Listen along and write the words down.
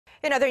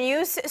In other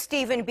news,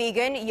 Stephen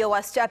Biegun,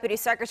 U.S. Deputy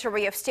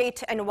Secretary of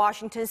State and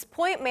Washington's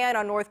point man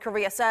on North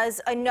Korea,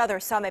 says another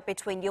summit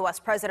between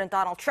U.S. President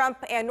Donald Trump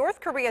and North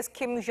Korea's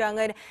Kim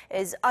Jong-un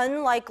is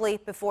unlikely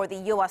before the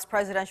U.S.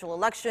 presidential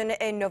election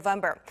in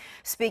November.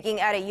 Speaking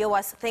at a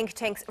U.S. think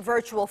tank's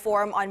virtual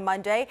forum on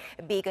Monday,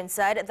 Biegun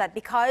said that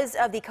because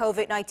of the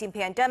COVID-19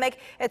 pandemic,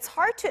 it's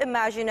hard to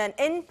imagine an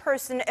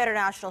in-person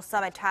international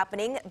summit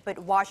happening, but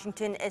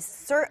Washington is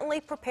certainly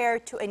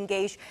prepared to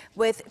engage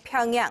with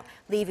Pyongyang,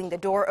 leaving the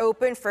door open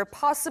for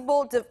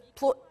possible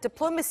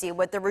diplomacy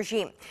with the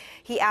regime.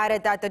 He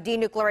added that the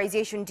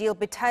denuclearization deal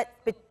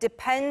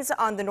depends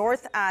on the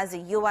North, as the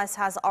U.S.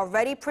 has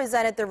already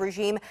presented the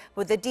regime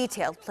with a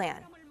detailed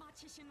plan.